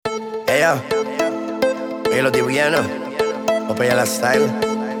Ella, los divianos, Popeye la style.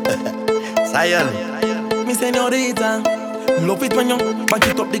 Zion. Mi señorita, love it when you back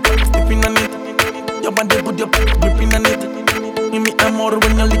it up the cup, stepping on it. Your body good, your gripping on it. Give me amor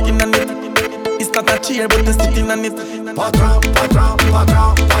when you're licking on it. It's not a chair, but you're sitting on it. Patra, patra,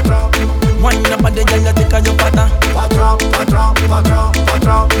 patra, patra. Wine your body, girl, you take a your pata. Patra, patra, patra,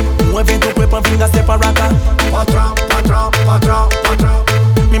 patra. Mueve tu cuerpo, finger separata. Patra, patra, patra, patra.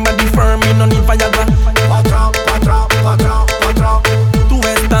 Mi body firm, me no need Viagra. Patra, patra, patra, patra. Tú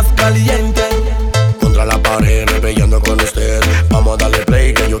estás caliente. Contra la pared, peleando con usted. Vamos a darle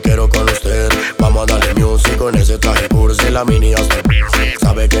play, que yo quiero con usted. Vamos a darle music con ese traje cursi. La mini hasta el piercing.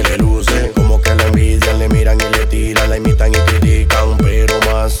 Sabe que le luce, como que la envidian. Le miran y le tiran, la imitan y critican. Pero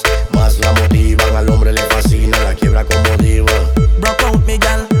más la motivan. Al hombre le fascina, la quiebra como diva. Broke out me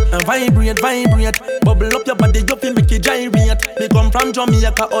gal, vibrate, vibrate. Bubble up your body, you feel make it gyrate. Me come from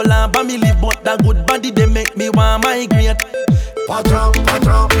Jamaica, all about me live. But that good body, they make me want migrate. Patra,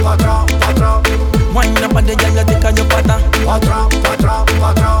 patra, patra, patra. Wine your body, girl, you take a your pata. Patra, patra,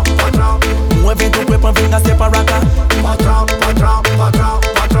 patra, patra. Mueve tu cuerpo, finger separata. Patra, patra, patra,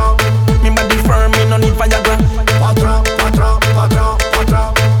 patra. Mi body firm, me no need Viagra. Patra, patra, patra,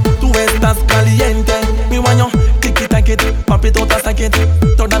 patra. Tú estás caliente. Me want you, tick it, pop it out a socket.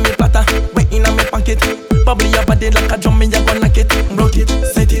 Toda mi plata, wet in a me pocket. Bubble your body like a drum, me ya gonna knock it. Broke it,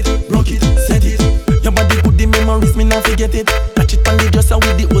 set it, broke it, set it. Your body good, the memories, me not forget it. Catch it on the dresser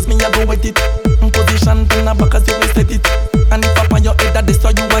with the hose, me ya go wet it. Position turn the back as you will set it. And if up on your head, that this so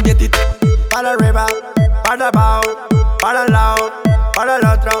you will get it. Para arriba, para abajo, para el lado, para el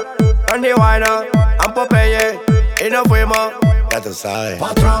otro. Randy Winer, I'm Popeye, y nos fuimos. Ya tú sabes.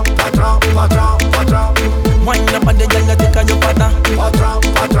 Patra, patra, patra, patra. Wine your body, girl, you take a your pata. Patra,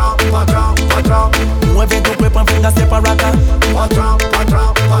 patra, patra, patra. Mueve tu cuerpo, finger separata. Patra,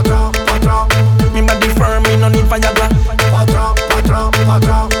 patra, patra, patra. Mi body firm, me no need Viagra. Patra, patra,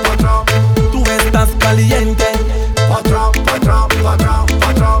 patra, patra. Tú estás caliente.